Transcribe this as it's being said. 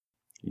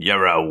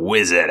You're a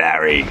wizard,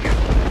 Harry.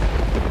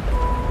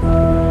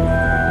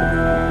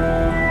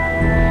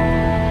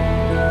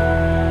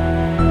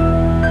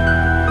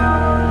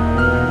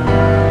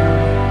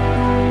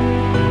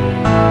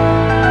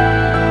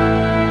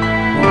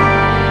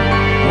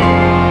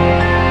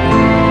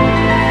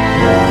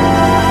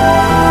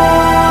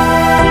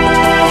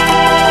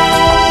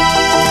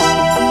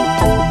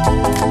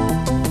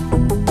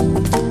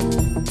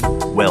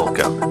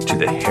 Welcome to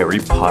the Harry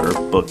Potter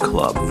Book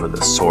Club for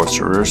the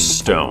Sorcerer's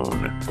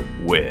Stone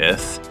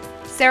with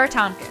Sarah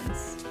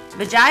Tompkins,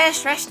 Vijaya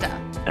Shrestha,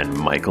 and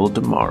Michael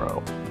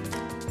DeMauro.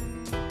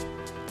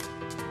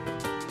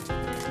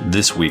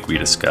 This week we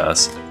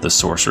discuss The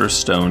Sorcerer's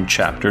Stone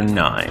Chapter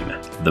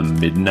 9, The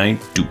Midnight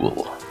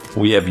Duel.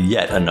 We have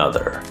yet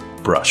another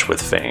brush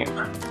with fame,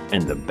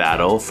 and the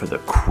battle for the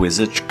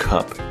Quidditch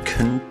Cup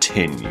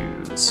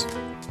continues.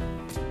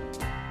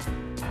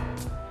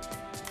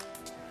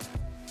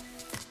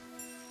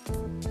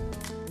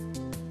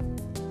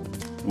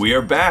 We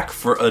are back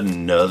for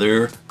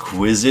another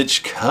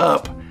Quidditch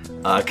Cup.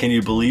 Can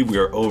you believe we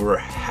are over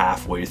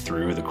halfway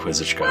through the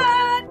Quidditch Cup?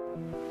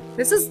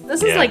 This is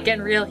like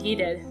getting real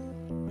heated.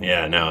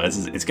 Yeah, no,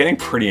 it's getting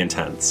pretty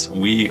intense.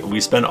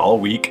 We spend all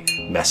week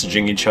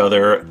messaging each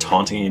other,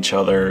 taunting each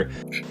other.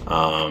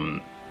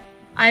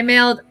 I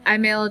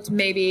mailed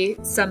maybe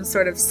some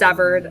sort of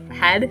severed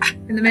head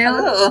in the mail.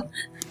 Oh,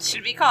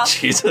 should we call?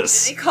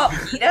 Jesus. Should we call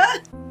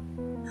PETA?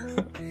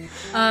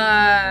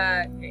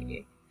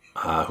 Maybe.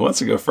 Who wants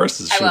to go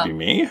first? Should it be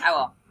me? I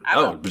will.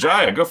 Oh,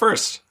 Vijaya, go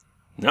first.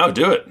 No,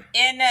 do it.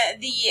 In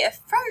the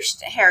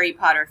first Harry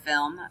Potter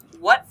film,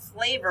 what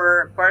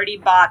flavor Bertie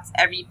Bott's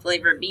Every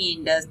Flavor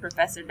Bean does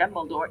Professor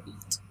Dumbledore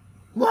eat?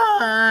 What?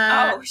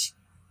 Oh,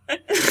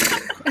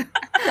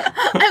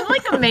 I'm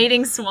like a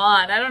mating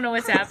swan. I don't know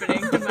what's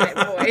happening to my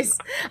voice.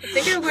 I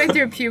think I'm going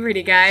through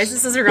puberty, guys.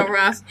 This is real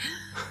rough.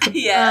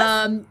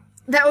 yes.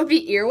 That would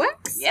be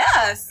earwax?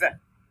 Yes.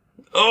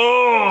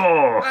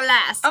 Oh!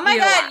 Alas. Oh my earwax.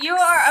 God, you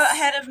are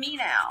ahead of me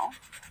now.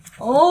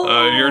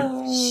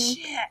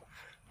 Shit.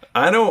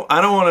 I don't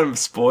want to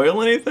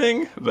spoil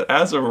anything, but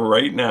as of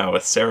right now,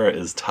 Sarah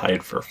is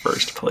tied for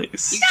first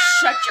place. You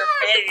shut your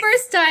face.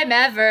 First time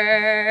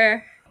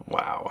ever.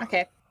 Wow.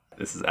 Okay.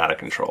 This is out of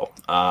control.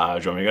 Do you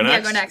want me to go next?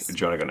 Yeah, go next. Do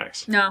you want to go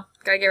next? No,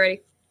 gotta get ready.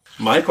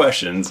 My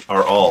questions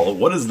are all,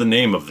 what is the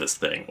name of this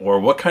thing? Or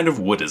what kind of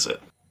wood is it?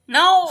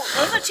 No,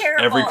 those are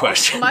terrible. Every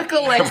question.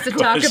 Michael likes to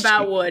talk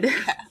about wood.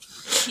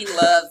 He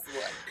loves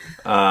wood.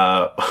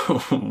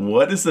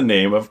 What is the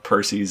name of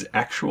Percy's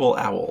actual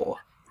owl?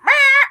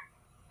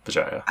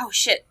 Vijaya. Oh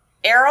shit,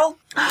 Errol?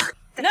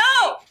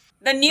 No,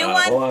 the new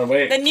one. Hold on,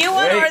 wait. The new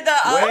one or the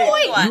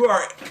old one?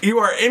 You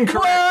are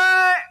incorrect.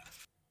 What?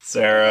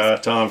 Sarah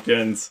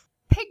Tompkins.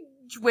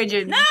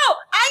 Pigwidgeon. No,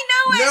 I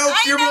know it. Nope,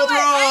 you're both wrong.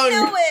 I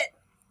know it.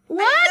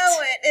 What? I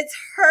know it. It's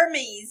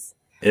Hermes.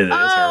 It is Oh,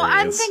 Hermes.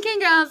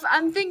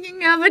 I'm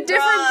thinking of a different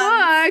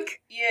Wrong. book.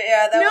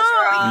 Yeah, that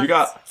was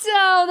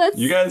wrong.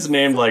 You guys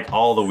named like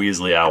all the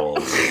Weasley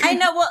owls. I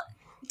know. Well,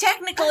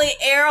 technically,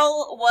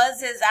 Errol was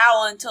his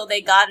owl until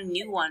they got a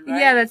new one, right?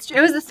 Yeah, that's true.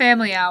 It was the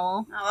family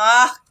owl.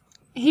 Ugh.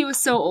 He was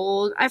so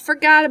old. I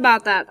forgot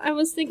about that. I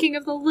was thinking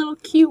of the little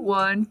cute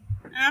one.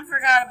 I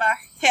forgot about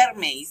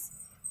Hermes.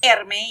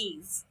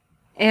 Hermes.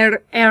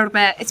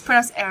 Hermes. It's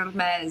pronounced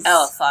Hermes.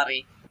 Oh,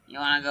 sorry. You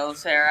want to go,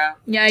 Sarah?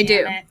 Yeah, I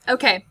do. Damn it.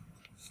 Okay.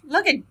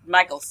 Look at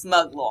Michael's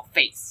smug little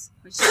face.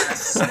 We're just gonna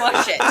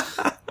smush it.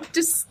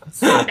 Just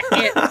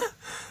it.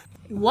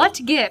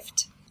 What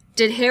gift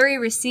did Harry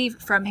receive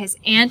from his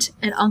aunt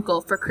and uncle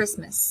for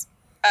Christmas?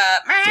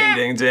 Ding,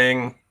 ding,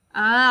 ding.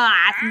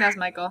 I think that was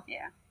Michael.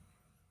 Yeah.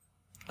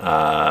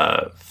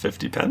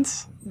 50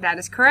 pence? That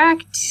is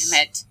correct.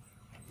 Damn it.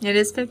 It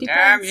is 50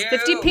 Damn pence. you.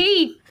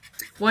 50p.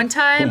 One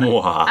time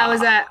Wow. I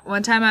was at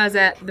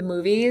the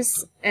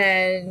movies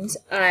and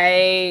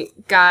I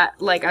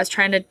was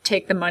trying to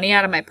take the money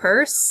out of my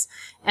purse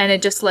and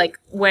it just like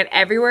went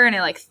everywhere and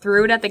I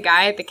threw it at the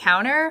guy at the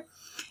counter.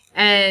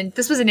 And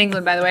this was in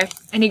England, by the way.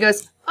 And he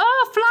goes,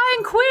 "Oh,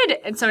 flying quid."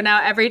 And so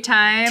now every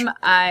time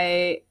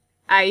I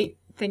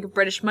think of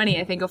British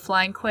money, I think of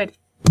flying quid.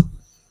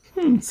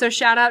 So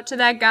shout out to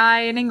that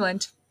guy in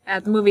England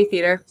at the movie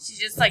theater. She's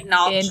just In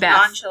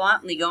Bath.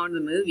 nonchalantly going to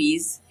the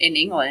movies in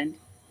England.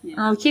 Yeah.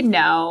 Oh, you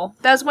know.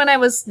 That was when I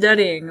was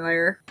studying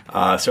there.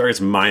 Sarah's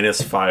minus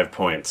 5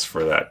 points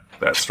for that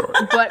story.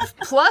 But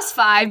plus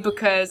 5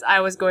 because I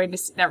was going to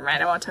see... Never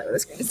mind, I won't tell you what I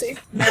was going to say.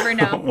 Never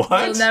know.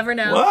 What? You'll never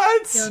know.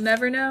 What? You'll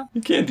never know.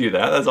 You can't do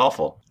that. That's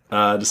awful.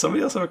 Does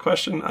somebody else have a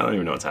question? I don't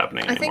even know what's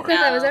happening anymore. I think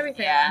that was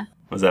everything. Yeah.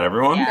 Was that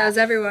everyone? Yeah. That was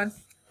everyone.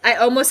 I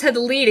almost had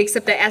the lead,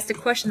 except I asked a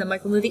question that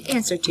Michael knew the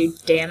answer to.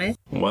 Damn it.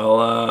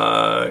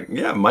 Well,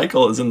 yeah,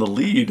 Michael is in the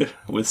lead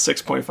with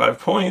 6.5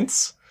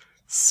 points.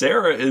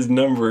 Sarah is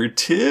number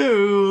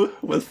 2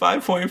 with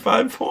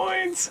 5.5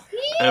 points.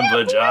 Yeah, and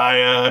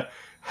Vijaya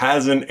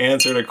hasn't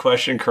answered a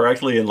question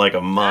correctly in like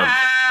a month.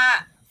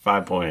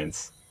 5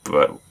 points.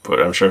 But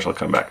I'm sure she'll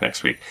come back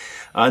next week.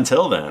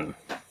 Until then,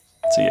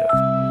 see ya.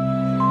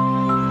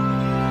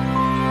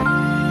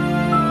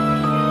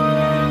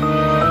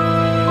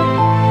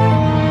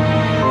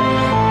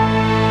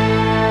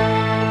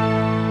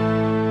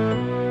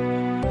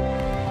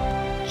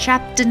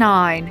 Chapter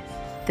 9,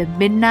 The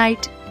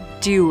Midnight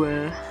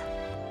Duel.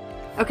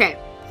 Okay,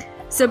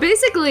 so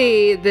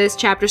basically this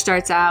chapter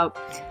starts out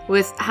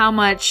with how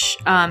much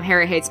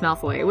Harry hates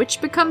Malfoy,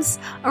 which becomes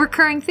a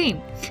recurring theme.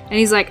 And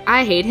he's like,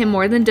 I hate him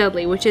more than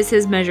Dudley, which is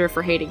his measure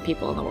for hating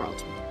people in the world.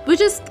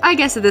 Which is, I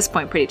guess at this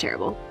point, pretty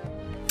terrible.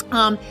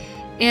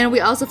 And we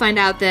also find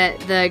out that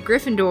the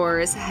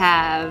Gryffindors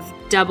have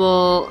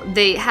double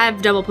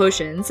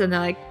potions, and they're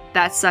like,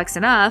 that sucks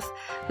enough.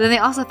 But then they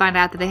also find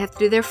out that they have to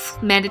do their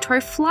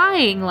mandatory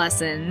flying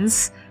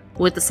lessons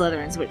with the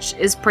Slytherins, which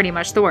is pretty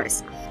much the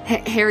worst.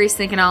 Harry's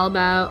thinking all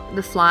about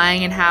the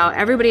flying and how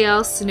everybody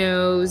else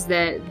knows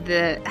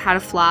that how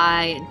to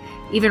fly,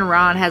 and even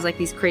Ron has like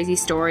these crazy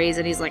stories,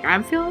 and he's like,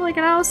 I'm feeling like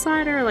an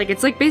outsider. Like,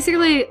 it's like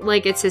basically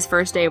like it's his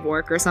first day of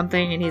work or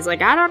something, and he's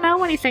like, I don't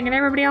know anything, and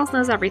everybody else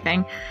knows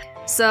everything.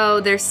 So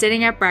they're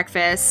sitting at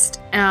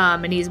breakfast,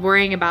 and he's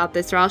worrying about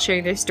this. They're all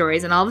sharing their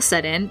stories, and all of a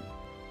sudden,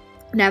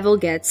 Neville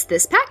gets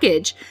this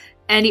package,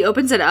 and he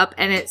opens it up,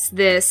 and it's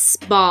this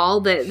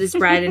ball that is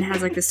red and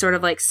has like this sort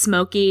of like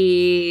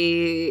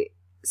smoky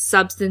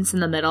substance in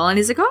the middle. And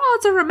he's like, oh,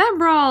 it's a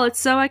Remembrall. It's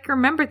so I can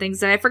remember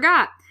things that I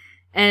forgot.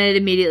 And it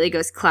immediately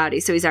goes cloudy,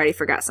 so he's already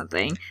forgot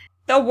something.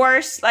 The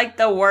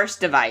worst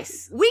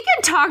device. We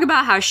can talk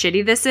about how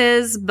shitty this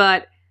is,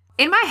 but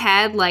in my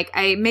head, like,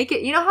 I make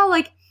it, you know how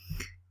like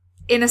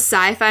in a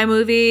sci-fi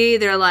movie,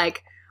 they're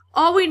like,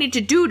 all we need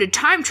to do to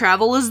time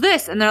travel is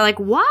this. And they're like,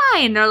 why?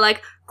 And they're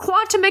like,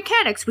 quantum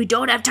mechanics. We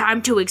don't have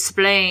time to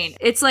explain.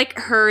 It's like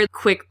her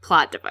quick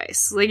plot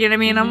device. Like, you know what I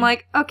mean? Mm-hmm. I'm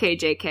like, okay,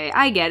 JK,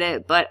 I get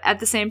it. But at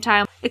the same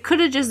time, it could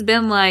have just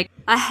been like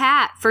a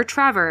hat for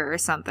Trevor or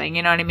something.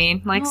 You know what I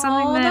mean? Like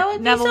something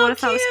that Neville would have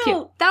thought was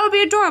cute. That would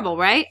be adorable,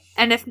 right?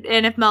 And if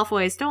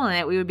Malfoy had stolen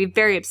it, we would be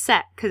very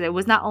upset because it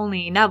was not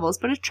only Neville's,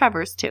 but it's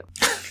Trevor's too.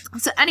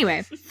 So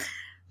anyway,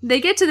 they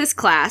get to this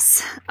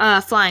class,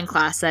 flying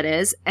class that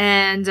is,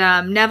 and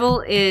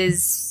Neville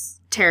is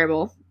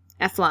terrible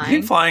at flying. I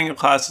think flying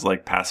class is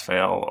like pass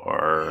fail,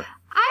 or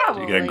do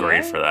you get a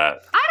grade for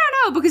that? I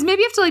don't know, because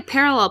maybe you have to like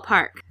parallel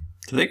park.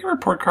 Do they get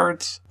report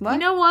cards? What? You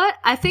know what?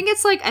 I think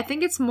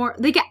it's more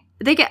they get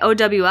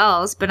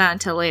OWLs, but not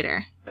until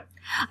later.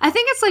 I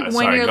think it's like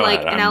when you're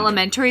like in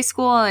elementary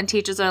school and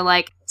teachers are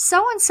like,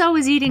 so-and-so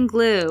is eating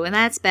glue and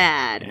that's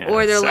bad. Yeah,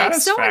 or they're like,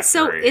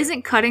 so-and-so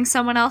isn't cutting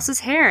someone else's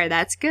hair.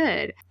 That's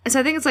good.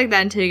 So I think it's like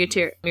that until you get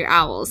to your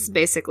owls,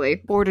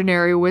 basically.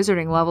 Ordinary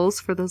wizarding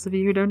levels, for those of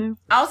you who don't know.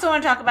 I also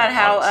want to talk about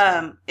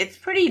how it's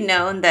pretty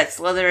known that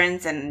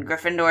Slytherins and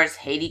Gryffindors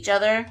hate each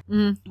other.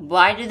 Mm.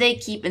 Why do they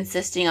keep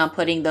insisting on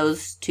putting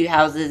those two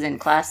houses and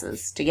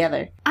classes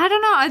together? I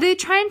don't know. Are they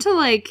trying to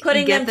like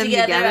putting get them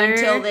together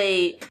until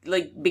they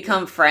like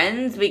become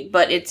friends,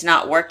 but it's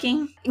not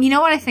working? You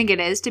know what I think it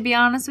is, to be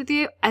honest with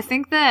you? I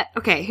think that,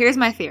 okay, here's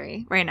my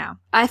theory right now.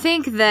 I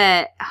think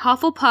that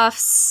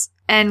Hufflepuffs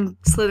and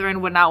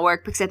Slytherin would not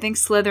work because I think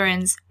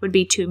Slytherins would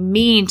be too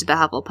mean to the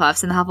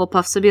Hufflepuffs, and the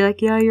Hufflepuffs would be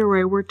like, yeah, you're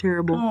right, we're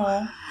terrible.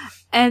 Aww.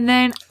 And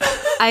then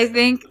I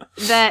think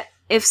that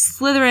if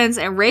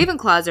Slytherins and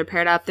Ravenclaws are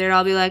paired up, they'd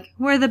all be like,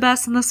 we're the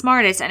best and the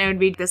smartest, and it would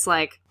be this,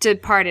 like, to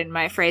pardon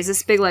my phrase,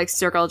 this big, like,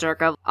 circle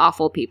jerk of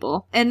awful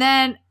people. And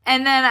then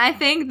I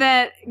think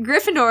that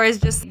Gryffindor is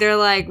just, they're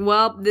like,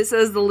 well, this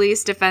is the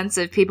least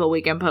offensive people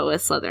we can put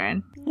with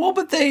Slytherin. Well,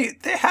 but they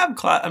have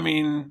class. I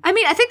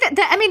think that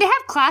they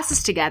have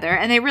classes together,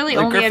 and they really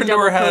like only have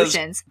double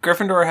potions.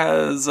 Gryffindor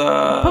has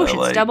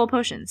potions, double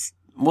potions.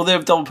 Well, they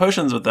have double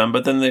potions with them,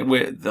 but then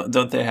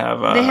don't they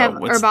have? They have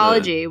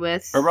herbology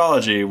with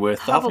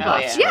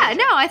Hufflepuffs. Yeah,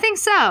 no, I think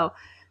so.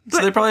 But,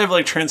 so they probably have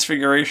like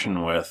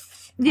transfiguration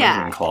with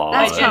Ravenclaw.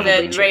 That's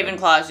probably true.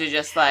 Ravenclaws are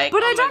just like.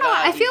 But I don't know.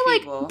 I feel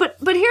like,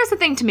 but here's the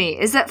thing to me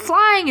is that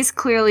flying is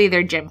clearly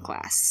their gym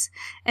class,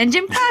 and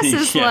gym class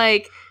is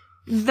like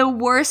the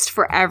worst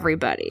for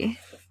everybody,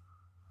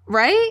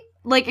 right?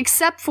 Like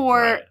except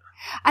for. Right.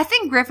 I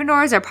think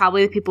Gryffindors are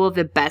probably the people with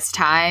the best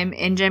time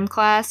in gym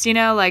class, you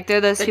know? Like, they're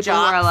those people who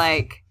are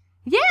like,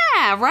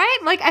 yeah, right?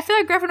 Like, I feel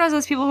like Gryffindors are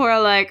those people who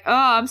are like, oh,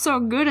 I'm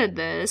so good at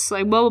this.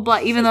 Like, blah, blah,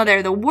 blah. Even though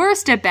they're the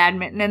worst at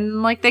badminton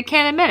and, like, they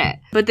can't admit it.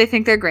 But they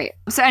think they're great.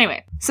 So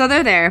anyway, so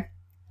they're there.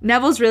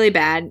 Neville's really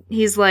bad.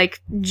 He's, like,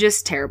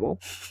 just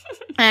terrible.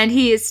 And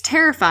he is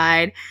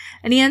terrified.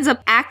 And he ends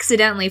up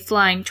accidentally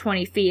flying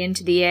 20 feet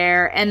into the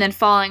air and then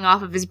falling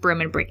off of his broom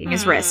and breaking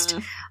his wrist.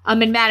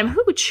 And Madam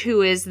Hooch,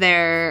 who is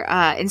their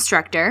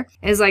instructor,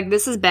 is like,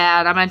 this is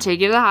bad. I'm going to take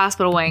you to the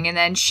hospital wing. And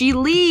then she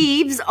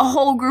leaves a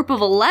whole group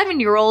of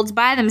 11-year-olds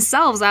by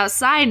themselves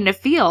outside in a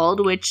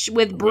field,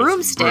 with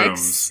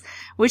broomsticks,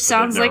 which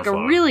sounds like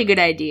a really good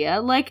idea.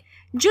 Like,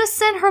 just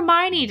send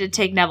Hermione to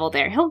take Neville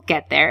there. He'll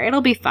get there.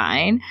 It'll be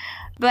fine.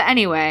 But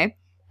anyway,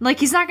 like,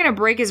 he's not going to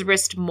break his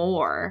wrist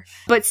more.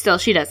 But still,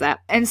 she does that.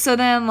 And so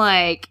then,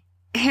 like,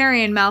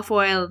 Harry and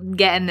Malfoy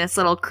get in this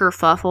little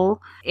kerfuffle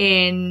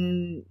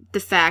in the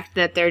fact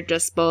that they're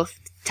just both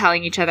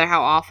telling each other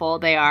how awful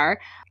they are.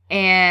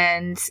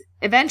 And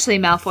eventually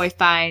Malfoy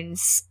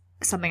finds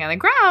something on the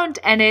ground,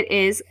 and it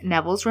is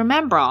Neville's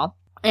Remembrall.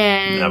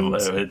 And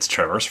it's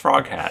Trevor's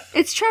frog hat.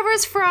 It's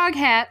Trevor's frog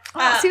hat.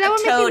 Oh, see, that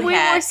would make me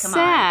way more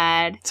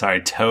sad.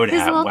 Sorry, toad His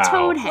hat. little Wow.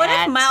 toad hat. What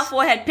if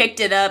Malfoy had picked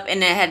it up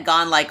and it had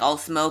gone like all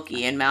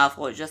smoky and Malfoy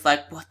was just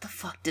like, what the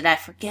fuck did I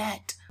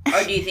forget?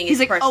 Or do you think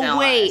He's it's like, personalized? oh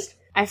wait,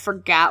 I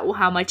forgot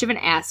how much of an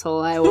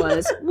asshole I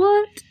was.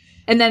 What?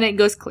 And then it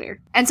goes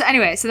clear. And so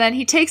anyway, so then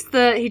he takes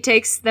the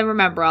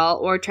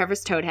Remembrall or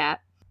Trevor's toad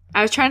hat.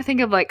 I was trying to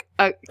think of like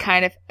a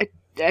kind of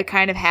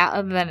hat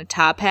other than a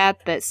top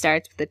hat that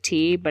starts with a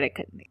T, but it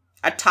couldn't be.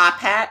 A top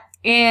hat?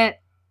 And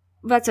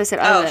that's what I said,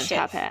 other than a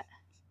top hat.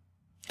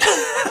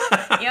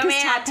 You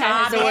mean a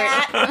top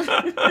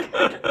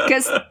hat?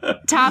 Because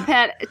top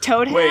hat,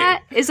 toad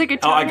hat is like a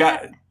toad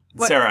hat.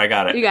 Sarah, I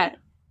got it. You got it.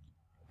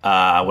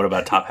 What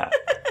about top hat?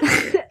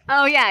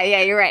 Oh, yeah,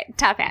 you're right.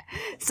 Top hat.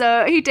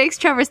 So he takes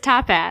Trevor's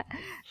top hat,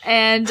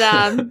 and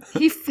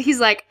he's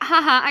like,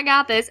 haha, I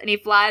got this, and he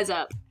flies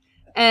up.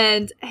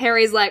 And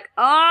Harry's like,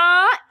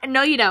 oh,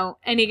 no, you don't.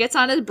 And he gets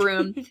on his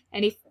broom,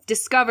 and he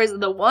discovers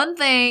the one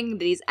thing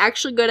that he's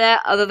actually good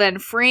at, other than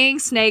freeing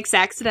snakes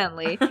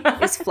accidentally,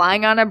 is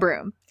flying on a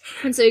broom.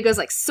 And so he goes,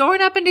 like,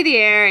 soaring up into the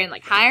air, and,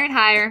 like, higher and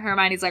higher.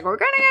 Hermione's like, we're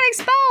gonna get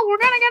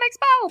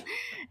expelled.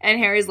 And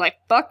Harry's like,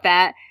 fuck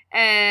that.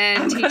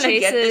 And he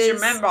chases. Get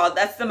this Remembrall.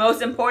 That's the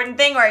most important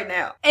thing right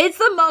now. It's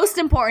the most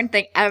important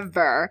thing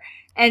ever.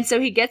 And so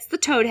he gets the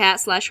toad hat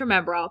 /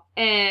 Remembrall.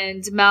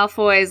 And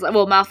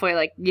Malfoy,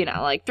 like, you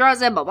know, like,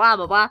 throws it, blah, blah,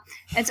 blah, blah.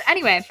 And so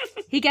anyway,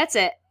 he gets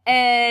it.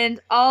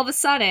 And all of a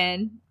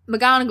sudden,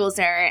 McGonagall's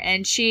there.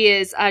 And she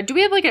is,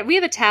 we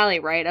have a tally,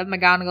 right, of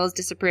McGonagall's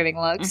disapproving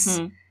looks?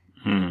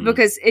 Mm-hmm.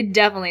 Because it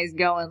definitely is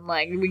going,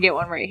 like, we get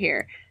one right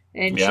here.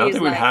 And I don't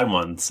think we've had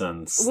one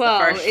since the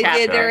first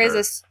chapter.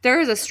 There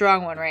is a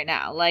strong one right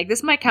now. Like,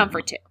 this might count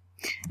for 2.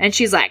 And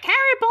she's like, Harry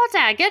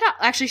Potter, get up.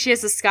 Actually, she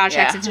has a Scottish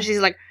accent, so she's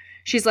like,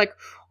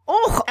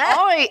 oh,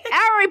 oi,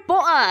 Harry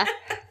Potter,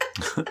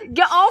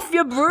 get off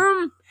your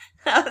broom.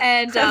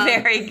 And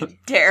very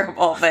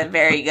terrible, but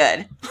very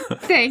good.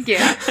 Thank you.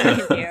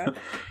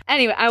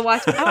 Anyway, I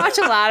watch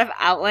a lot of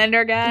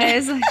Outlander,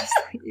 guys. Just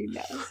so you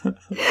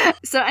know.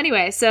 So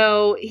anyway,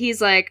 so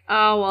he's like,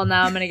 oh well,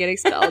 now I'm gonna get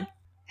expelled.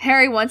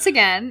 Harry, once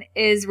again,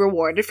 is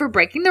rewarded for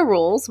breaking the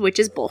rules, which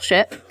is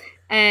bullshit.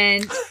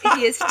 And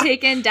he is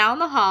taken down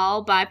the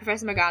hall by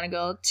Professor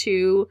McGonagall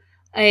to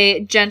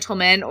a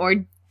gentleman, or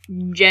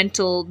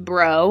gentle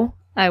bro,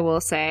 I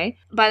will say,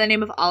 by the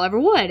name of Oliver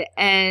Wood.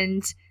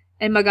 And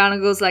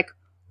McGonagall's like,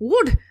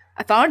 Wood,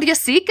 I found your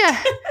seeker.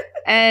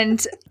 And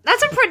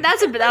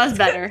that was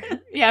better.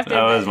 You have to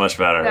admit. Was much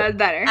better. That was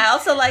better. I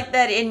also like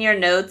that in your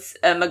notes,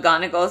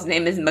 McGonagall's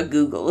name is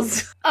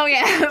McGoogles. Oh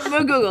yeah,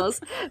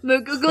 McGoogles.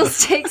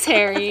 McGoogles takes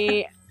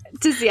Harry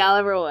to see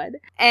Oliver Wood.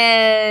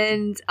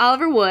 And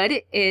Oliver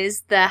Wood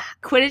is the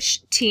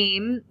Quidditch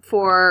team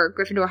for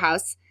Gryffindor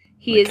House.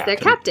 He is their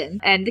captain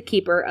and the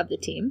keeper of the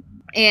team.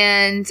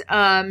 And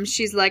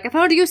she's like, I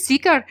found you,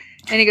 seeker.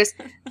 And he goes,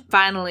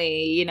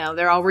 finally, you know,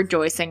 they're all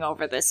rejoicing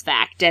over this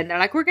fact. And they're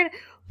like, we're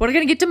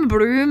gonna get them a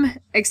broom.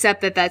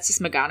 Except that that's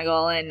just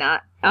McGonagall and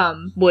not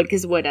Wood,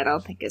 because Wood I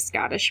don't think is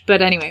Scottish.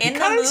 But anyway, he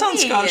kind of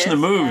sounds Scottish in the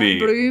movie.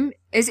 Broom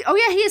is. Oh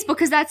yeah, he is,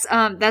 because that's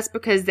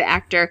because the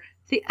actor.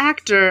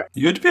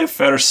 You'd be a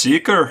fair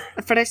seeker.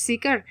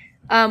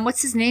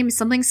 What's his name?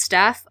 Something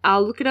Staff.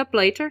 I'll look it up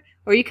later,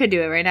 or you could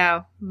do it right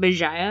now.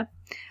 Bajaya.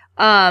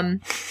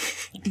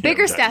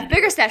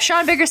 Biggerstaff,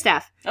 Sean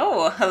Biggerstaff.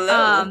 Oh,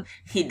 hello.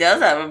 He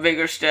does have a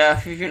bigger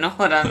staff, if you know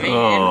what I mean.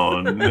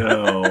 Oh,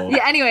 no.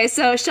 Yeah, anyway,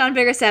 so Sean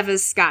Biggerstaff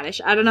is Scottish.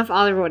 I don't know if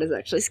Oliver Wood is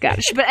actually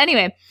Scottish. But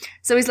anyway,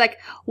 so he's like,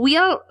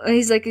 we'll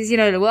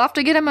have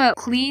to get him a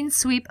clean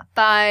sweep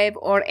 5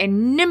 or a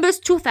Nimbus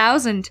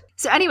 2000.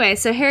 So anyway,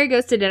 so Harry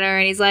goes to dinner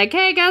and he's like,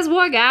 hey, guess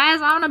what,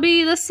 guys? I want to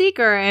be the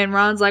Seeker. And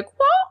Ron's like,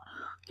 what?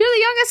 You're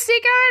the youngest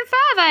Seeker in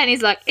 5, and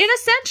he's like, in a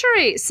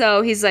century.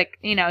 So he's like,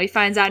 you know, he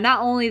finds out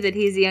not only that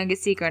he's the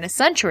youngest Seeker in a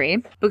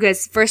century,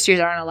 because first years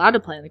aren't allowed to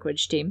play on the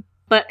Quidditch team,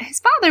 but his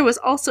father was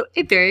also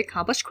a very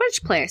accomplished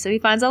Quidditch player, so he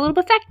finds out a little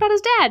bit fact about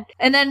his dad.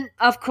 And then,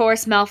 of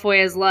course,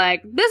 Malfoy is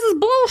like, this is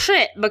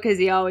bullshit, because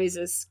he always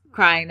is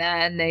crying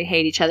that, and they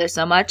hate each other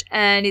so much,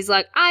 and he's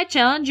like, I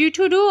challenge you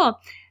to a duel.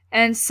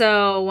 And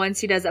so once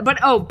he does that, but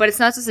it's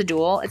not just a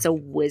duel, it's a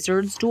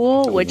wizard's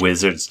duel.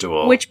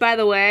 Which, by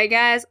the way,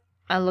 guys,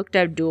 I looked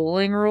up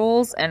dueling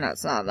rules, and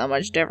it's not that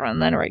much different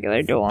than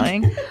regular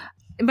dueling.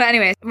 But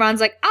anyway, Ron's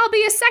like, I'll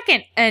be a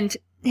second. And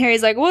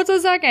Harry's like, what's a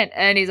second?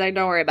 And he's like,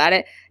 don't worry about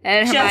it.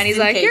 And Hermione's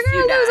like, you're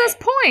going to lose us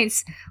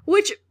points.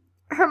 Which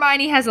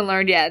Hermione hasn't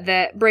learned yet,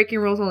 that breaking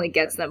rules only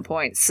gets them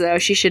points. So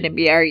she shouldn't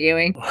be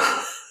arguing.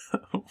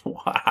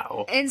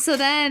 Wow. And so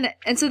then,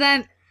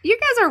 you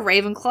guys are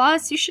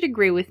Ravenclaws. You should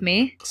agree with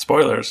me.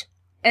 Spoilers.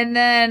 And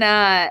then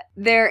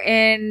they're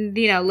in,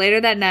 you know,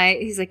 later that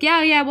night, he's like,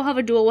 yeah, we'll have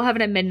a duel. We'll have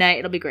it at midnight.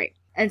 It'll be great.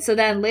 And so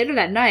then later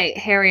that night,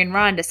 Harry and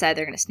Ron decide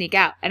they're going to sneak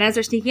out. And as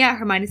they're sneaking out,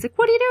 Hermione's like,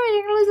 what are you doing?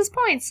 You're going to lose us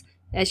points,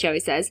 as she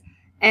always says.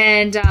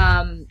 And,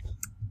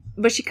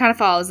 but she kind of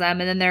follows them.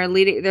 And then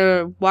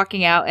they're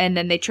walking out, and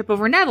then they trip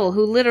over Neville,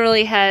 who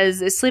literally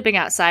is sleeping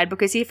outside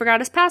because he forgot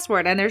his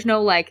password. And there's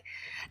no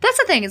That's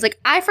the thing. Is like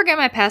I forget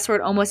my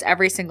password almost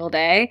every single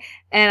day,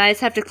 and I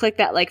just have to click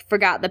that like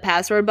forgot the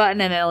password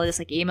button, and it'll just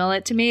like email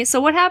it to me.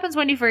 So what happens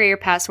when you forget your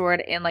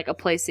password in like a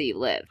place that you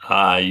live?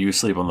 You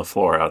sleep on the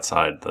floor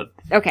outside the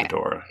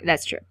door.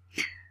 That's true.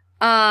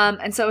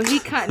 And so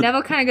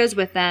Neville kind of goes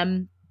with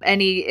them,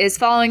 and he is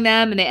following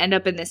them, and they end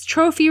up in this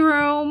trophy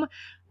room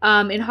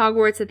in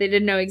Hogwarts that they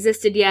didn't know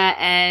existed yet,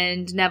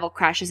 and Neville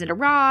crashes into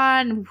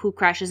Ron, who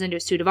crashes into a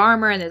suit of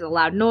armor, and there's a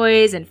loud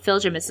noise, and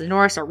Filch and Mrs.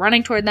 Norris are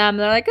running toward them, and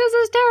they're like, this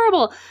is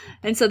terrible!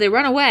 And so they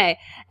run away,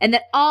 and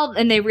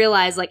they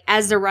realize, like,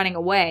 as they're running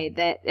away,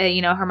 that,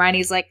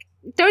 Hermione's like,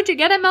 don't you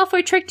get it?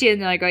 Malfoy tricked you.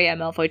 And they're like, oh yeah,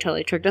 Malfoy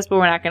totally tricked us, but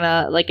we're not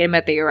gonna, like,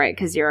 admit that you're right,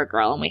 because you're a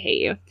girl, and we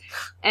hate you.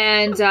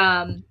 And,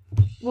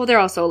 well, they're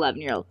also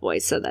 11-year-old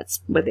boys, so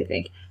that's what they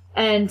think.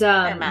 And,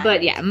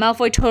 but yeah,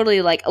 Malfoy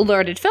totally, like,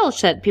 alerted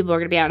Filch that people are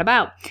going to be out and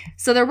about.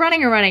 So they're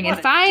running and running,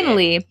 and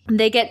finally,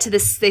 they get to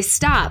this, they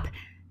stop,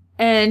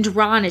 and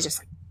Ron is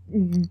just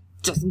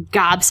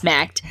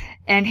gobsmacked.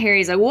 And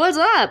Harry's like, what's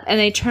up? And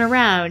they turn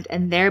around,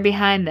 and there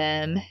behind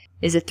them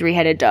is a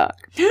 3-headed dog.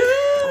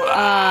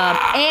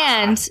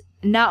 And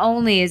not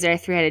only is there a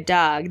 3-headed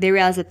dog, they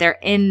realize that they're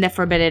in the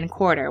Forbidden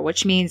Quarter,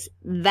 which means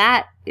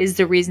that is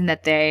the reason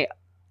that they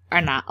are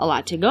not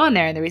allowed to go in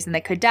there, and the reason they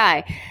could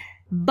die.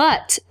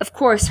 But, of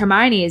course,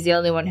 Hermione is the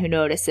only one who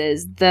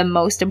notices the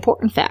most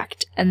important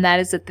fact, and that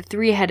is that the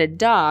 3-headed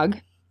dog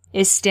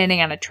is standing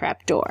on a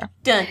trapdoor.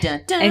 Dun,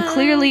 dun, dun. And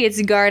clearly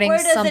it's guarding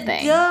something. Where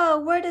does it go?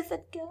 Where does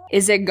it go?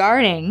 Is it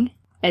guarding,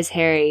 as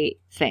Harry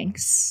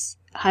thinks,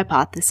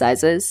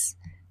 hypothesizes,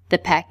 the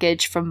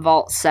package from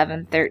Vault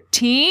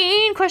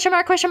 713? Question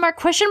mark, question mark,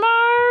 question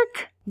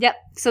mark! Yep,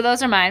 so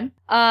those are mine.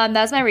 That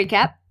was my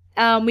recap.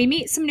 We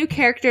meet some new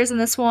characters in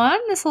this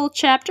whole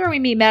chapter. We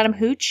meet Madam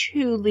Hooch,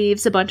 who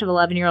leaves a bunch of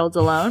 11-year-olds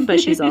alone, but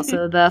she's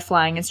also the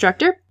flying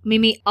instructor. We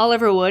meet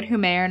Oliver Wood, who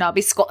may or not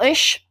be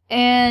Scottish.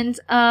 And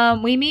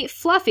we meet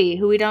Fluffy,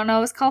 who we don't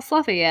know is called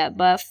Fluffy yet,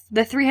 but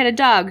the 3-headed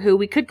dog, who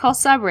we could call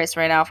Cerberus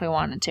right now if we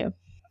wanted to.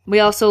 We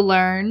also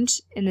learned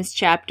in this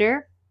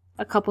chapter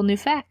a couple new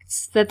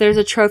facts. That there's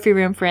a trophy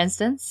room, for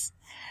instance.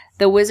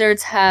 The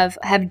wizards have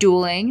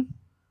dueling.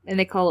 And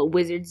they call it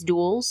Wizards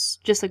Duels,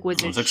 just like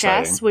Wizards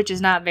Chess, which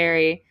is not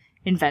very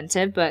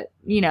inventive, but,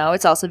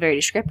 it's also very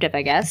descriptive,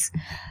 I guess.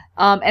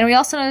 And we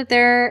also know that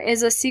there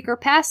is a secret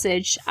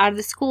passage out of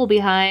the school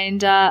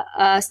behind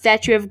a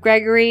statue of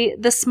Gregory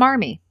the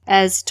Smarmy,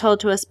 as told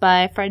to us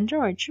by friend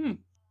George.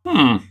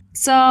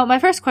 So my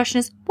first question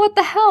is, what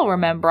the hell,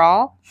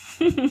 Remembrall?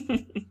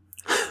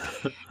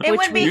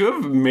 You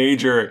have a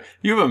major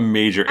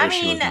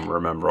issue with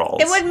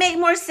Remembralls. It would make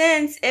more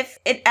sense if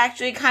it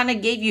actually kind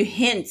of gave you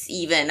hints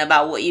even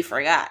about what you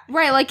forgot.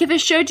 Right, like if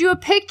it showed you a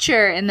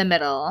picture in the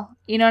middle.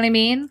 You know what I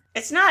mean?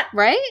 It's not...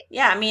 Right?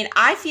 Yeah, I mean,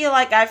 I feel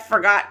like I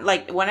forgot,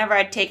 like, whenever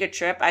I take a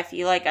trip, I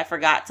feel like I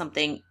forgot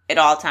something at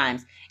all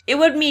times. It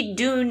would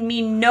do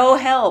me no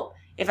help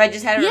if I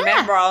just had a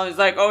Remembrall and it was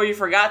like, oh, you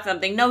forgot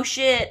something. No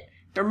shit.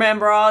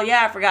 Remembrall,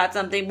 yeah, I forgot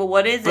something, but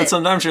what is it? But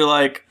sometimes you're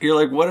like,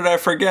 what did I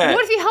forget?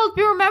 What if you held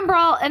your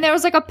Remembrall and there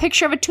was like a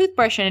picture of a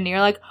toothbrush in it and you're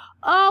like,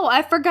 oh,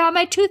 I forgot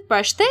my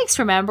toothbrush. Thanks,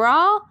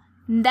 Remembrall.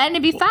 Then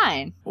it'd be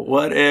fine.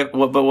 What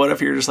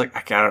if you're just like,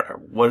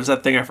 what is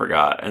that thing I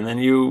forgot? And then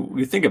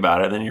you think about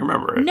it and then you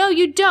remember it. No,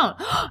 you don't.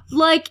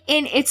 Like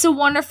in It's a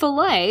Wonderful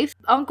Life,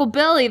 Uncle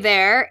Billy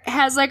there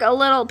has like a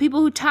little, people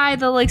who tie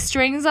the like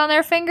strings on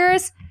their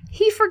fingers.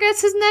 He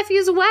forgets his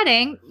nephew's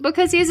wedding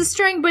because he has a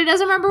string, but he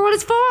doesn't remember what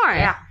it's for.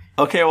 Yeah.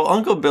 Okay, well,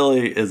 Uncle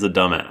Billy is a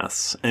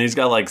dumbass, and he's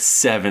got like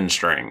 7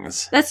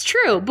 strings. That's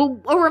true,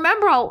 but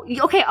Remembrall,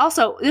 okay,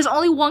 also, there's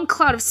only one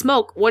cloud of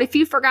smoke. What if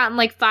you've forgotten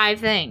like 5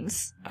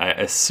 things? I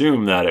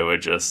assume that it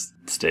would just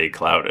stay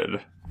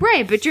clouded.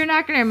 Right, but you're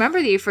not going to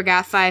remember that you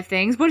forgot 5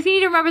 things. What if you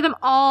need to remember them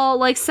all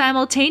like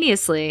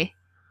simultaneously?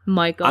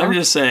 Michael, I'm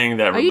just saying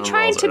that.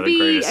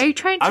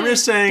 I'm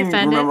just saying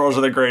Remembralls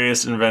are the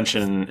greatest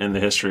invention in the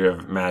history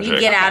of magic. You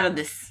get out of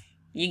this.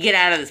 You get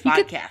out of this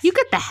podcast. You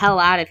get the hell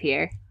out of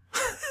here.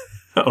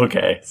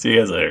 Okay, see you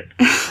guys later.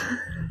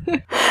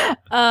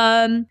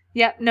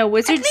 Yeah, no,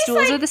 Wizards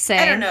Duels are the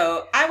same. I don't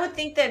know. I would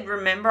think that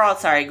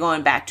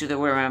going back to the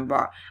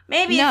Remembrall.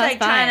 Maybe it's like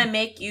trying to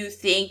make you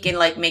think and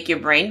like make your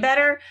brain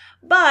better,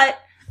 but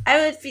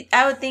I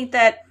would think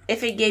that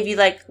if it gave you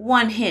like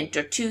 1 hint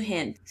or 2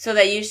 hints so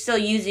that you're still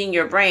using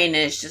your brain and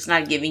it's just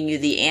not giving you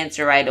the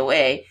answer right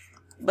away,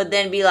 but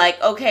then be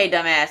like, okay,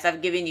 dumbass,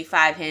 I've given you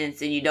 5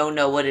 hints and you don't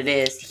know what it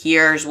is.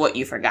 Here's what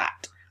you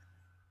forgot.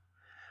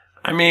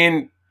 I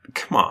mean,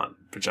 come on,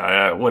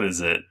 Vijaya, what is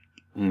it?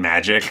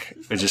 Magic?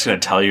 It's just going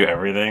to tell you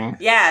everything?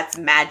 Yeah, it's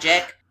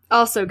magic.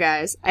 Also,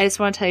 guys, I just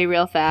want to tell you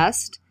real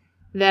fast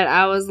that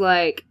I was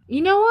like,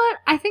 you know what?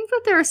 I think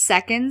that there are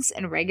seconds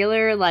in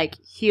regular, like,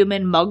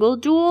 human muggle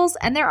duels,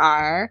 and there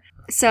are.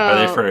 So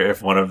are they for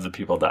if one of the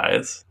people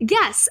dies?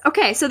 Yes.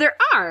 Okay, so there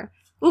are.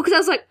 Well, because I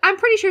was like, I'm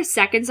pretty sure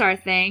seconds are a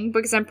thing,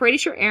 because I'm pretty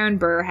sure Aaron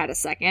Burr had a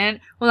second.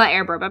 Well, not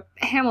Aaron Burr, but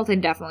Hamilton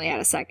definitely had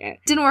a second.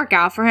 Didn't work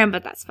out for him,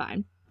 but that's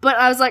fine. But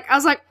I was like,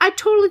 I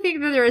totally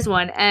think that there is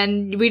one,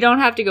 and we don't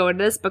have to go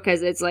into this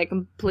because it's like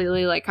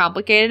completely like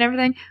complicated and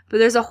everything. But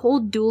there's a whole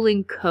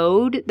dueling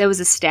code that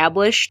was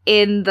established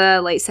in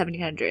the late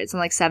 1700s, in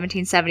like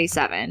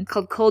 1777,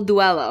 called Code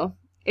Duello.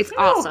 It's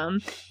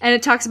awesome. And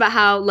it talks about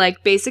how,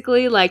 like,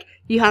 basically, like,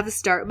 you have to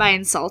start by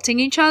insulting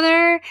each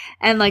other,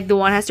 and, like, the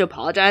one has to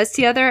apologize to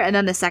the other, and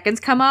then the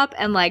seconds come up,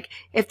 and, like,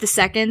 if the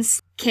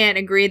seconds can't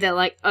agree that,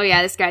 like, oh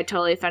yeah, this guy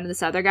totally offended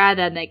this other guy,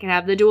 then they can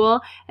have the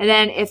duel. And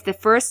then if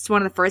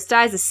one of the first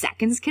dies, the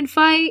seconds can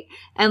fight,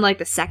 and, like,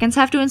 the seconds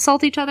have to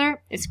insult each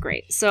other. It's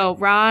great. So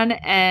Ron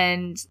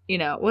and,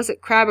 was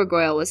it Crabbe or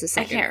Goyle was the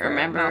second? I can't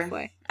remember.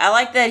 Malfoy. I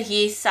like that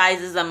he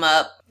sizes them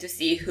up to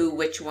see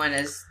which one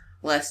is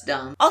less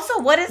dumb. Also,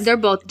 they're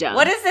both dumb.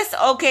 What is this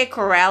OK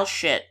Corral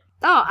shit?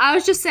 Oh, I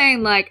was just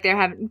saying, like, they're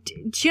having...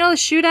 Do you know the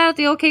shootout at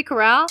the OK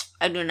Corral?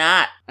 I do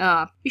not.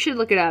 Oh, you should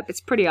look it up.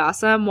 It's pretty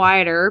awesome.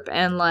 Wyatt Earp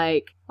and,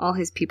 like, all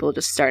his people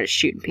just started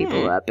shooting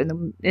people up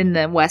in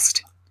the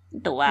West.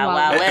 The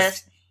Wild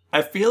West.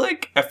 I feel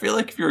like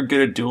if you were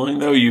good at dueling,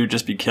 though, you'd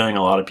just be killing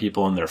a lot of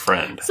people and their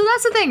friend. So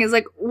that's the thing, is,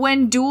 like,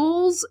 when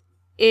duels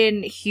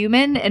in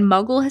human and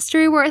Muggle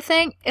history were a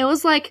thing, it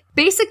was like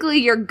basically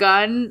your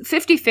gun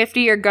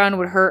 50-50 your gun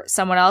would hurt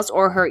someone else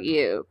or hurt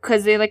you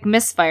because they like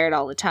misfired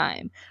all the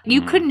time.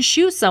 You couldn't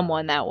shoot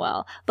someone that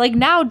well. Like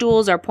now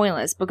duels are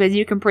pointless because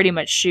you can pretty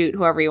much shoot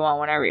whoever you want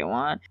whenever you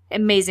want.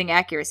 Amazing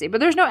accuracy, but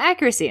there's no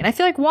accuracy, and I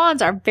feel like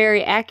wands are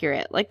very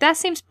accurate. Like that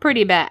seems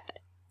pretty bad.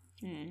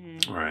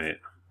 Right.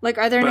 Like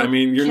are there but, no I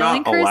mean you're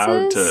not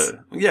allowed curses?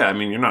 to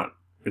you're not.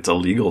 It's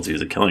illegal to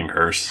use a killing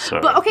curse. So.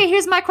 But okay,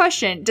 here's my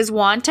question: has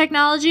wand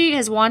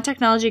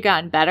technology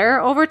gotten better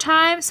over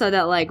time? So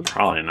that like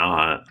probably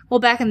not.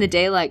 Well, back in the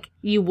day, like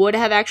you would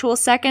have actual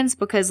seconds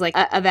because like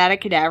Avada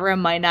Kedavra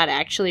might not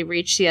actually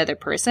reach the other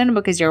person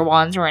because your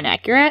wands were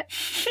inaccurate.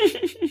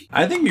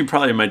 I think you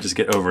probably might just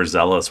get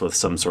overzealous with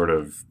some sort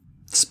of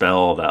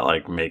spell that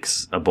like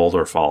makes a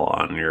boulder fall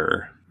on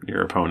your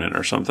opponent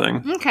or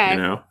something.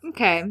 Okay.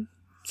 Okay.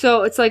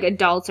 So it's like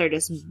adults are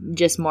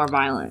just more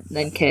violent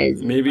than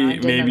kids. Maybe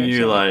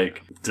you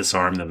like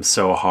disarm them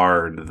so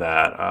hard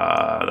that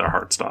their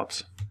heart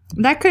stops.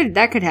 That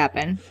could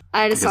happen.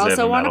 I just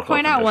also want to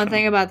point out one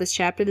thing about this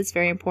chapter that's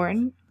very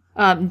important.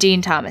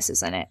 Dean Thomas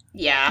is in it.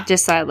 Yeah.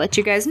 Just thought I'd let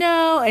you guys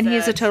know, and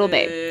he's a total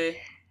babe.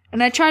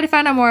 And I tried to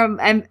find out more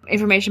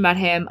information about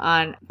him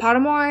on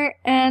Pottermore,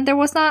 and there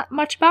was not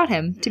much about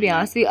him, to be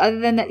honest with you, other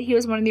than that he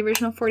was one of the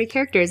original 40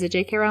 characters that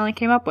J.K. Rowling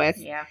came up with.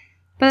 Yeah.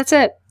 But that's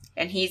it.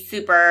 And he's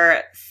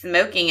super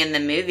smoking in the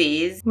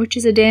movies. Which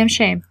is a damn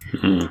shame.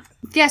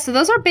 Yeah, so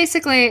those are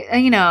basically,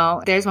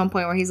 there's one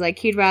point where he's like,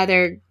 he'd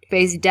rather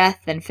face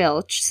death than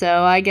Filch.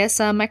 So I guess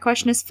my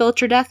question is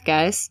Filch or death,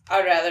 guys.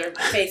 I'd rather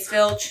face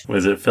Filch.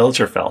 Was it Filch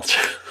or Felch?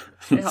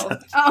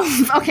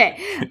 Oh, okay.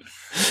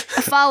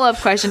 A follow-up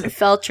question,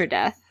 Filch or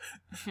death?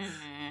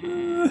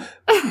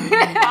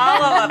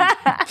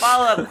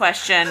 Follow-up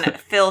question,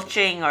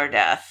 filching or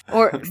death?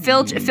 Or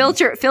filch or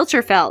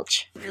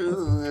felch?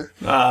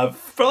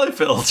 Probably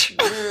Filch.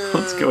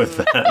 Let's go with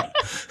that.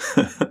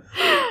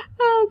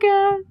 Oh,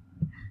 God.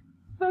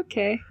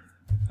 Okay.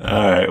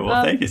 All right.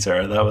 Well, thank you,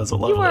 Sarah. That was a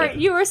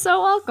lovely. You were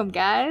so welcome,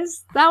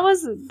 guys. That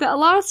was a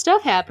lot of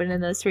stuff happened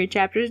in those 3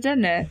 chapters,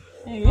 didn't it?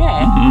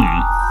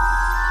 Yeah.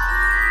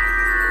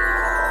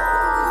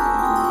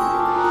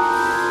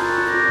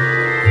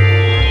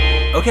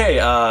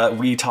 Okay,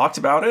 we talked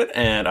about it,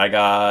 and I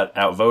got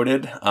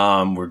outvoted.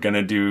 We're going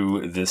to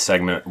do this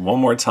segment one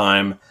more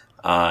time.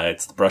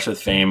 It's the Brush with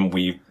Fame.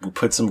 We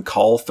put some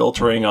call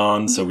filtering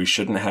on, so we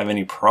shouldn't have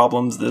any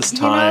problems this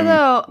time.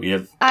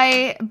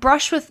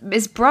 Brush with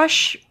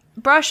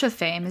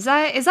Fame. Is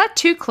that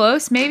too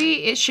close?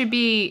 Maybe it should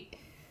be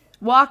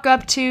walk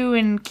up to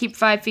and keep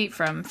 5 feet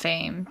from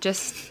Fame.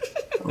 Just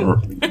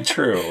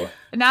true.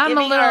 Now I'm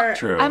a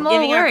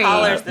little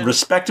worried.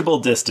 Respectable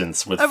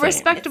distance with Fame. A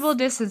respectable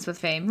distance with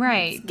Fame,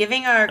 right. It's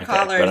giving our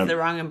callers the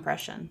wrong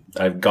impression.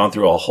 I've gone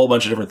through a whole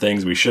bunch of different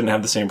things. We shouldn't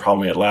have the same problem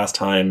we had last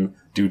time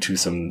due to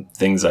some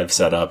things I've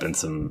set up and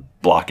some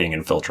blocking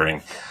and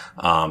filtering.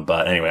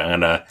 But anyway, I'm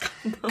going to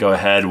go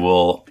ahead.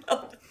 I'll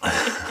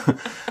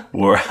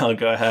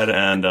go ahead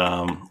and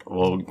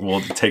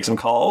we'll take some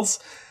calls.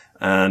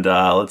 And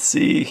let's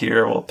see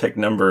here. We'll pick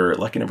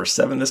lucky number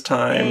 7 this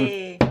time.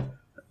 Hey.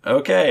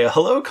 Okay,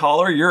 hello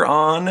caller, you're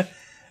on.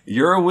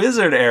 You're a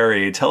wizard,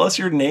 Ari. Tell us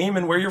your name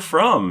and where you're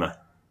from.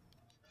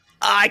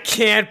 I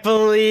can't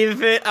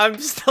believe it. I'm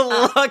just the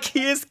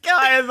luckiest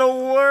guy in the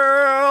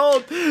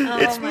world.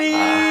 It's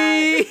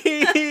me,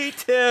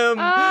 Tim.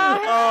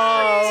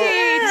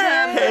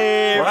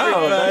 Hey,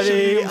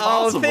 everybody.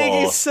 Wow,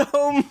 thank you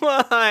so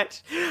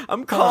much.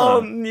 I'm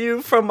calling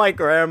you from my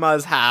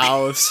grandma's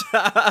house.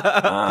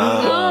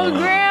 Oh,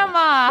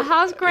 Grandma.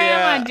 How's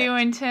Grandma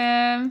doing,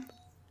 Tim?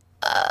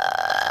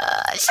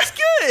 She's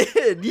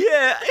good.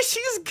 Yeah,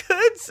 she's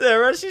good,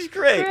 Sarah. She's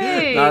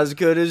great. Not as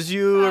good as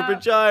you or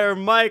Bajai or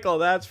Michael,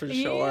 that's for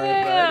sure.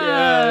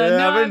 Yeah.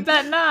 No, I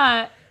bet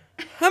not.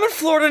 I'm in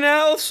Florida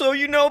now, so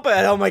you know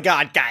better. Oh my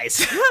God,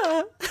 guys.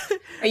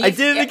 I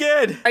did it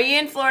again. Are you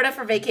in Florida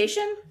for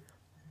vacation?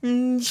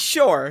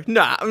 Sure.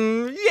 Nah.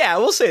 Yeah,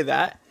 we'll say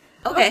that.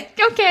 Okay.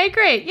 Okay,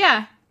 great.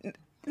 Yeah.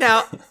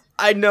 Now,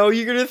 I know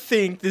you're gonna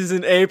think this is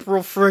an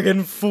April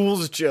friggin'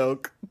 Fool's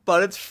joke,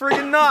 but it's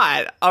friggin'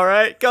 not. All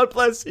right. God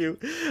bless you.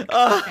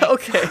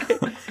 Okay.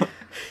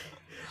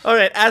 All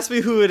right. Ask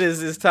me who it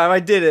is this time. I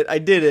did it. Who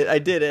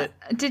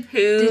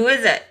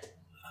is it?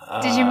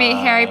 Did you meet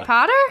Harry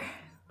Potter?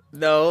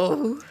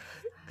 No.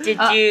 Did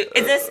you?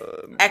 Is this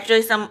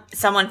actually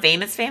someone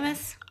famous?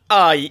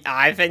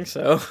 I think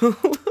so.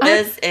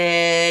 Is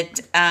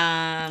it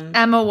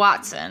Emma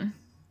Watson.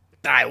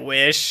 I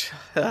wish.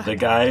 The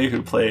guy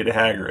who played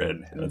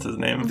Hagrid. What's his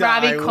name?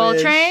 Robbie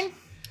Coltrane?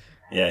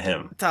 Yeah,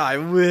 him. I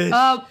wish.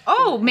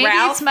 Maybe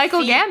Ralph it's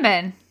Michael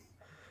Gambon.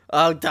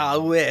 Oh, I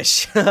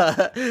wish.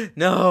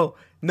 No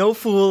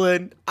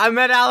fooling. I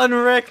met Alan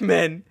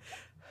Rickman.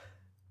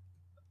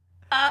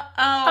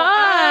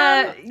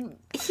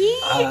 He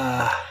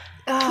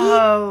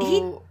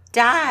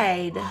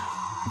died.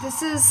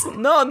 This is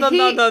No.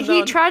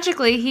 He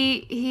tragically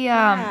he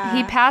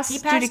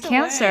passed due to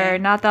cancer away.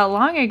 not that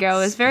long ago.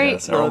 It was very Yeah,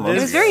 several months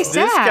it was very ago.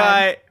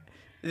 sad.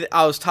 This guy,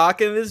 I was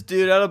talking to this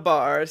dude at a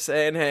bar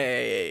saying,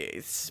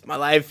 hey, my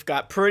life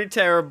got pretty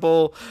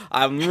terrible.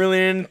 I'm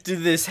really into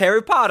this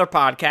Harry Potter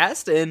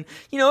podcast. And,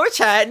 we're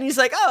chatting. He's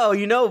like, oh,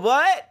 you know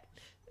what?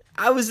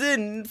 I was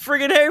in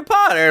friggin' Harry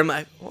Potter. I'm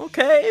like,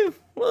 okay,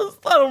 well,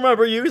 I don't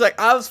remember you. He's like,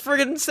 I was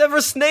friggin'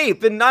 Severus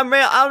Snape and I'm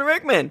Alan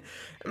Rickman.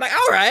 I'm like,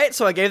 all right.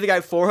 So I gave the guy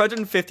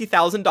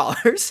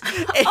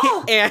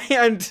 $450,000.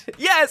 and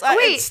yes, I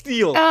did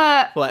steal.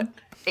 What?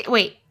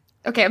 Wait.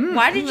 Okay.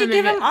 Why did you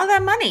give him all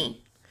that money?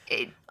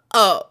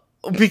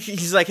 Because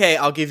he's like, hey,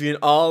 I'll give you an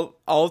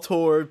all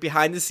tour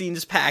behind the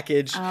scenes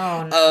package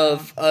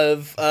of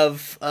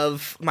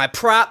my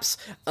props,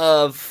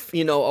 of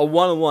a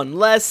one-on-one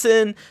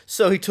lesson.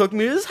 So he took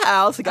me to his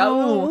house. It got a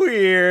little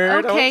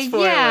weird. Okay,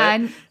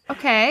 yeah.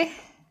 Okay.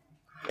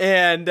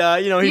 And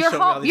he showed me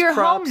all these You're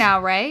props. home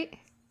now, right?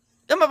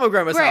 I'm at my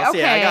grandma's Right. house.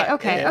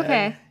 Okay.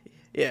 Okay.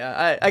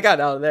 Yeah, I got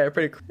out of there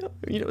pretty quick.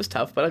 It was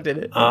tough, but I did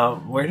it.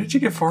 Where did you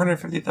get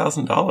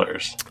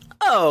 $450,000?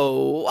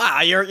 Oh,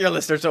 wow, your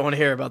listeners don't want to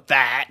hear about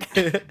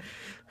that.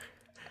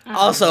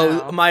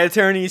 Also, my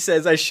attorney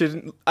says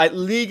I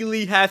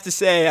legally have to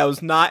say I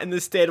was not in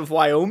the state of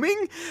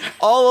Wyoming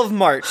all of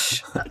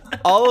March.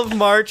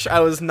 I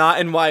was not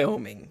in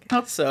Wyoming.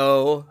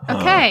 So,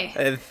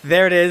 Okay.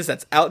 there it is.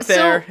 That's out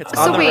there. It's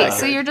on the record.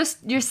 So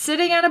you're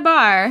sitting at a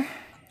bar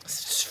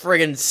Just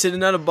friggin'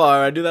 sitting at a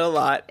bar. I do that a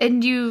lot.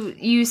 and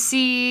you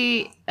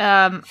see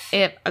a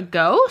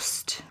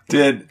ghost?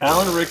 Did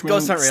Alan Rickman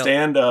Ghosts aren't real.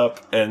 stand up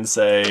and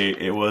say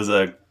it was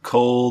a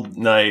cold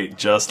night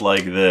just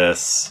like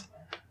this,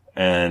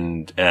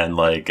 and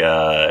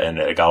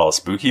it got all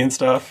spooky and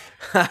stuff?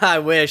 I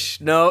wish.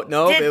 No.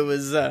 It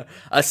was a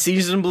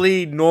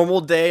seasonably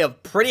normal day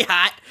of pretty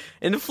hot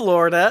in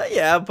Florida.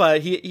 Yeah,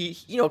 but he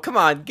come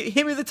on,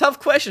 hit me the tough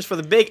questions for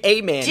the big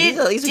A-man. He's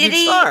a good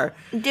star.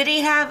 Did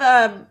he have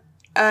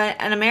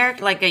an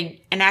American, like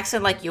an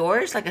accent like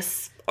yours,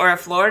 or a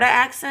Florida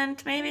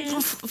accent maybe?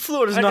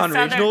 Florida's Like a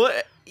non-regional.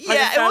 southern-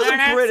 Yeah, it wasn't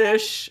accent?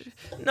 British.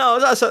 No, it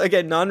was also,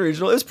 again,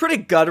 non-regional. It was pretty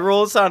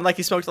guttural. It sounded like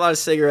he smoked a lot of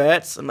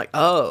cigarettes. I'm like,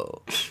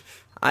 oh,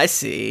 I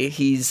see.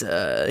 He has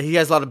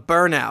a lot of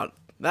burnout.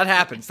 That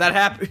happens.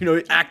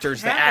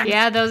 Actors that act.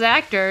 Yeah, those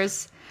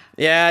actors.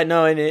 Yeah,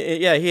 no, and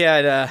he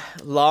had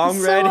long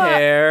red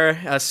hair,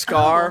 a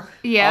scar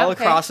all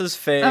across his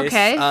face.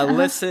 Okay.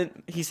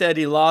 Listen, he said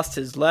he lost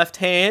his left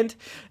hand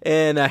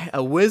in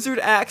a wizard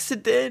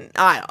accident.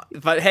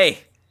 But hey,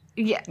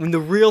 Yeah. when the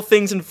real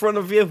thing's in front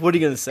of you, what are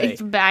you gonna say?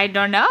 I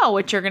don't know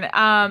what you're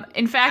gonna.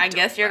 In fact, I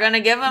guess you're gonna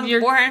give him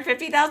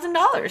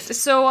 $450,000.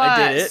 So, I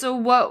did it. so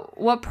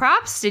what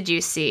props did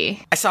you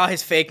see? I saw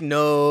his fake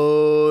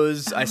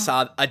nose. I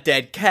saw a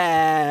dead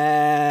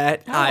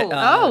cat.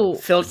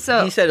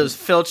 He said it was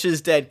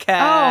Filch's dead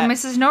cat. Oh,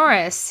 Mrs.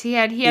 Norris. He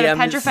had Yeah, a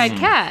petrified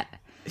cat.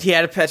 He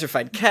had a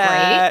petrified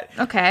cat.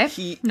 Great.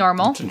 Okay.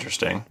 Normal. That's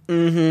interesting.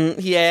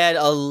 He had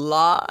a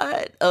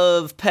lot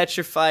of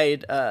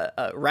petrified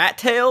rat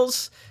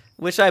tails,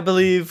 which I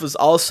believe was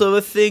also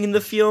a thing in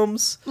the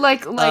films.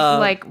 Like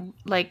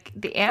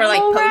the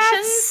animal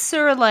rats,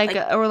 or like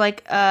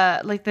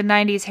the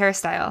 90s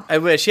hairstyle. I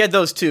wish he had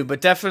those too,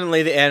 but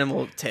definitely the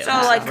animal tails.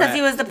 So because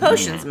he was the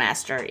potions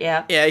master,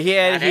 yeah. Yeah, he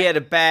had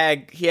a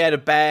bag. He had a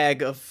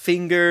bag of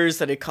fingers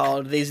that he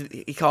called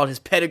his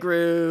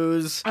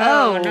pettigrews.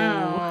 Oh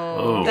no.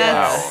 Oh,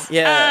 That's- wow.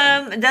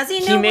 Yeah. Does he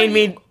know made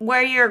me-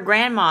 where your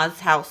grandma's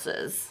house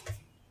is?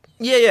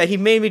 Yeah, he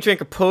made me drink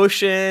a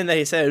potion that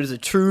he said it was a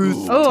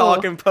truth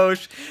talking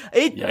potion.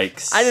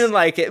 Yikes. I didn't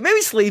like it.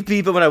 Maybe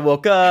sleepy, but when I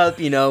woke up,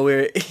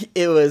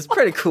 it was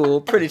pretty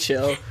cool, pretty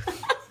chill.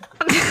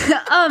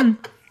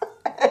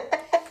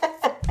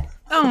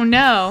 Oh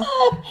no.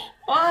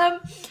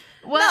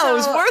 No, it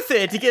was worth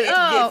it to get.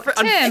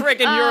 Tim,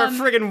 You're a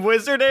friggin'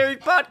 wizard, Harry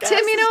podcast.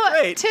 Tim, you know what?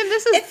 Great. Tim,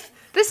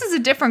 this is a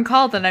different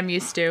call than I'm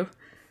used to.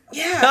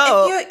 Yeah,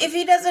 No. if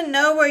he doesn't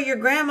know where your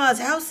grandma's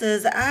house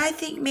is, I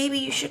think maybe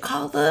you should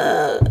call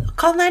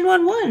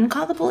 911,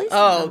 call the police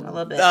on him a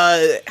little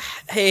bit.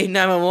 Hey,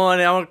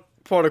 911, I want to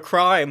report a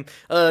crime.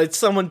 It's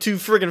someone too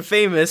friggin'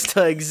 famous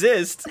to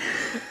exist.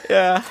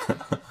 Yeah.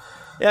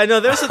 Yeah, no,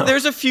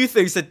 there's a few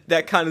things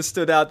that kind of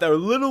stood out that were a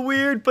little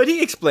weird, but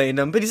he explained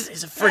them. But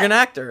he's a friggin'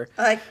 actor.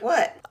 Like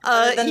what?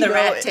 Other than the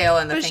rat tail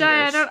and the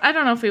fingers. I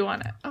don't know if we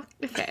want it. Oh,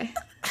 okay.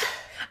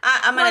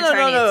 I'm an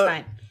attorney. It's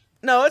fine.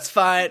 No, it's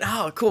fine.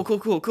 Oh,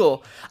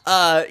 cool.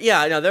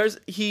 Yeah, no, there's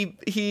he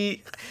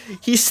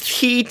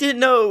didn't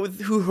know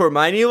who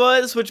Hermione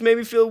was, which made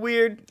me feel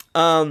weird.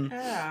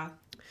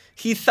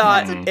 He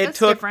thought That's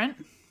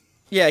different.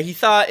 Yeah, he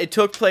thought it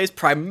took place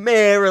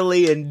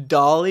primarily in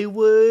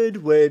Dollywood,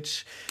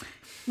 which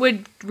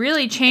would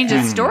really change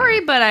its story,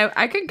 but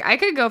I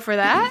could go for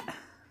that.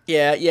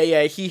 Yeah.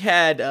 He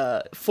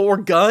had 4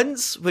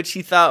 guns, which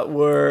he thought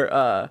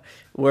were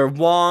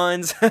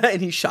wands, and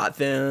he shot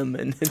them,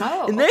 and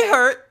they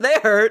hurt. They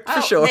hurt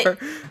for sure.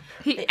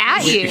 He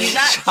at you.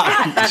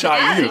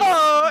 Shot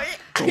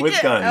you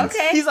with guns.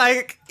 Okay. He's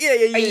like,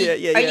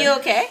 yeah. Are you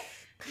okay?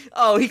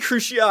 Oh, he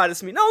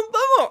cruciatus me. No,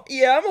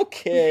 I'm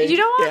okay. You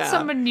don't want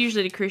someone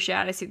usually to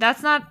cruciatus you.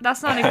 That's not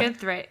a good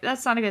threat.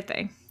 That's not a good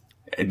thing.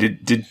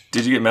 Did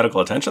you get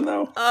medical attention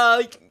though?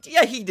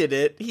 Yeah, he did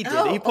it. He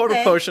poured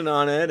a potion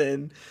on it,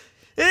 and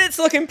it's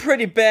looking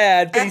pretty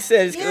bad. But he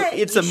says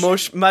it's a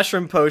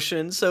mushroom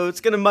potion, so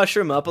it's gonna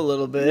mushroom up a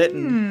little bit,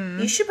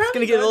 and you should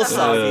probably get a little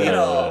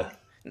hospital.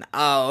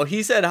 Oh,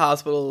 he said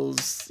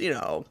hospitals.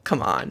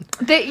 Come on.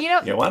 They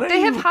have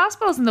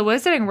hospitals in the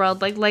wizarding world,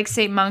 like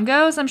St.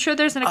 Mungo's. I'm sure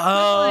there's an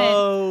equivalent.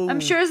 Oh. I'm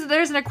sure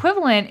there's an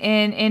equivalent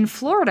in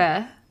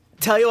Florida.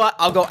 Tell you what,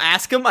 I'll go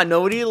ask him. I know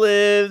where he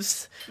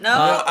lives. No.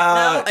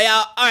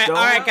 Yeah. All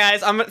right,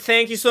 guys.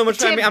 Thank you so much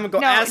for having me. I'm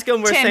gonna go ask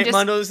him where St.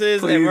 Mungo's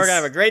is, and we're gonna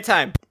have a great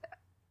time.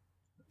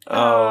 We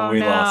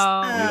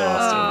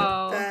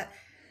lost him.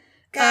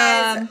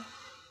 Guys,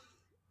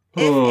 if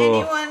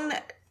anyone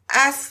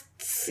asks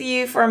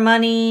you for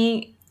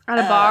money at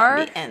a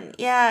bar,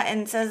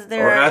 and says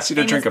they're or asks you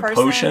to drink a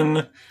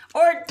potion,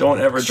 or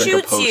don't ever drink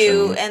a potion. Shoots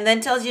you and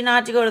then tells you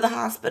not to go to the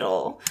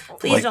hospital.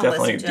 Please don't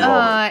listen to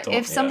them.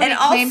 If somebody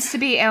claims to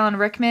be Alan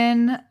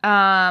Rickman,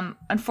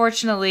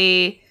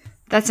 unfortunately,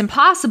 that's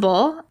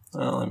impossible.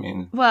 Well, I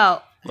mean,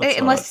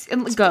 unless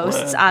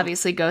ghosts,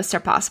 obviously ghosts are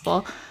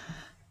possible.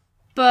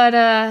 But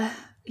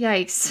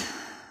yikes!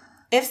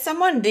 If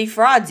someone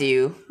defrauds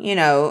you,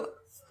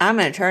 I'm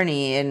an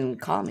attorney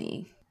and call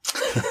me.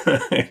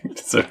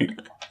 So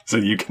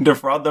you can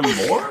defraud them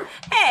more?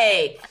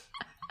 Hey,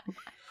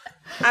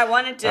 I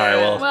wanted to.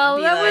 That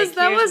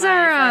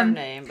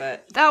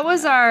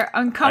was our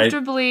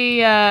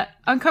uncomfortably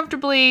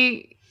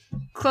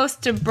close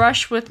to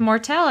brush with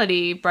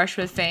mortality, brush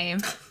with fame.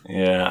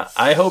 Yeah,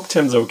 I hope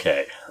Tim's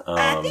okay.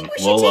 I think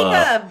we should take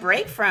a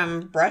break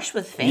from brush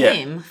with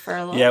fame for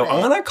a little bit. Yeah,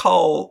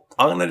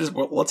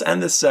 let's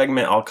end this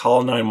segment. I'll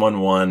call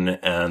 911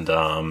 and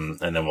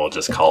then we'll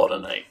just call it a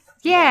night.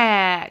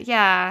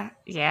 Yeah.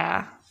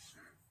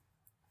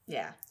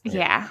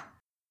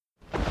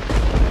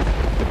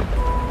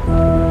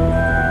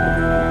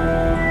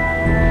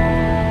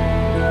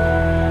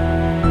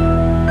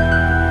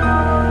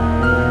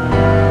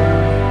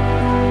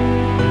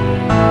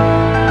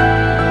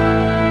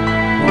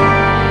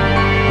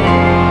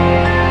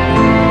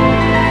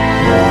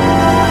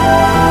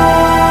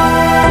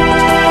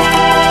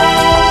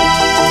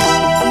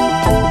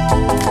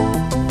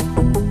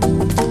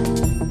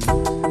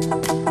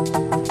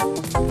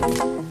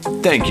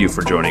 Thank you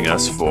for joining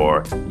us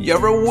for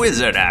You're a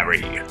Wizard,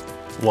 Harry.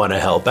 Want to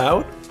help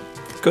out?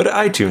 Go to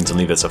iTunes and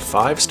leave us a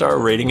 5-star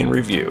rating and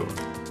review.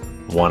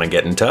 Want to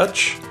get in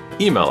touch?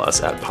 Email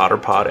us at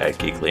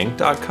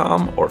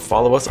potterpod@geeklyinc.com or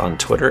follow us on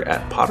Twitter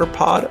at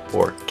potterpod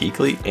or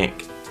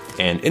geeklyinc.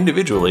 And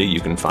individually,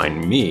 you can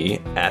find me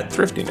at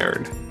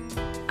thrifty_nerd.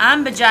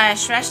 I'm Bajaya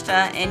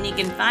Shrestha, and you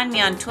can find me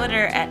on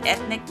Twitter at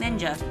Ethnic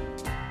Ninja.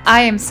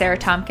 I am Sarah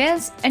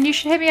Tompkins, and you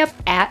should hit me up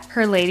at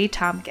Her Lady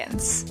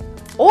Tompkins.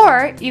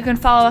 Or you can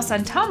follow us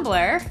on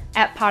Tumblr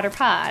at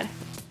PotterPod.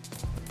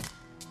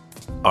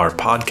 Our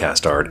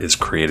podcast art is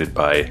created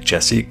by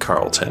Jesse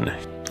Carlton.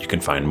 You can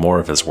find more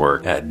of his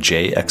work at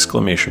J! on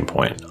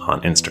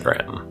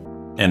Instagram.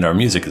 And our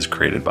music is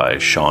created by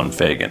Sean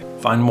Fagan.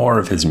 Find more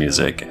of his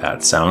music at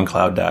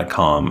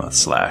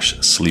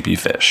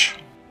soundcloud.com/sleepyfish.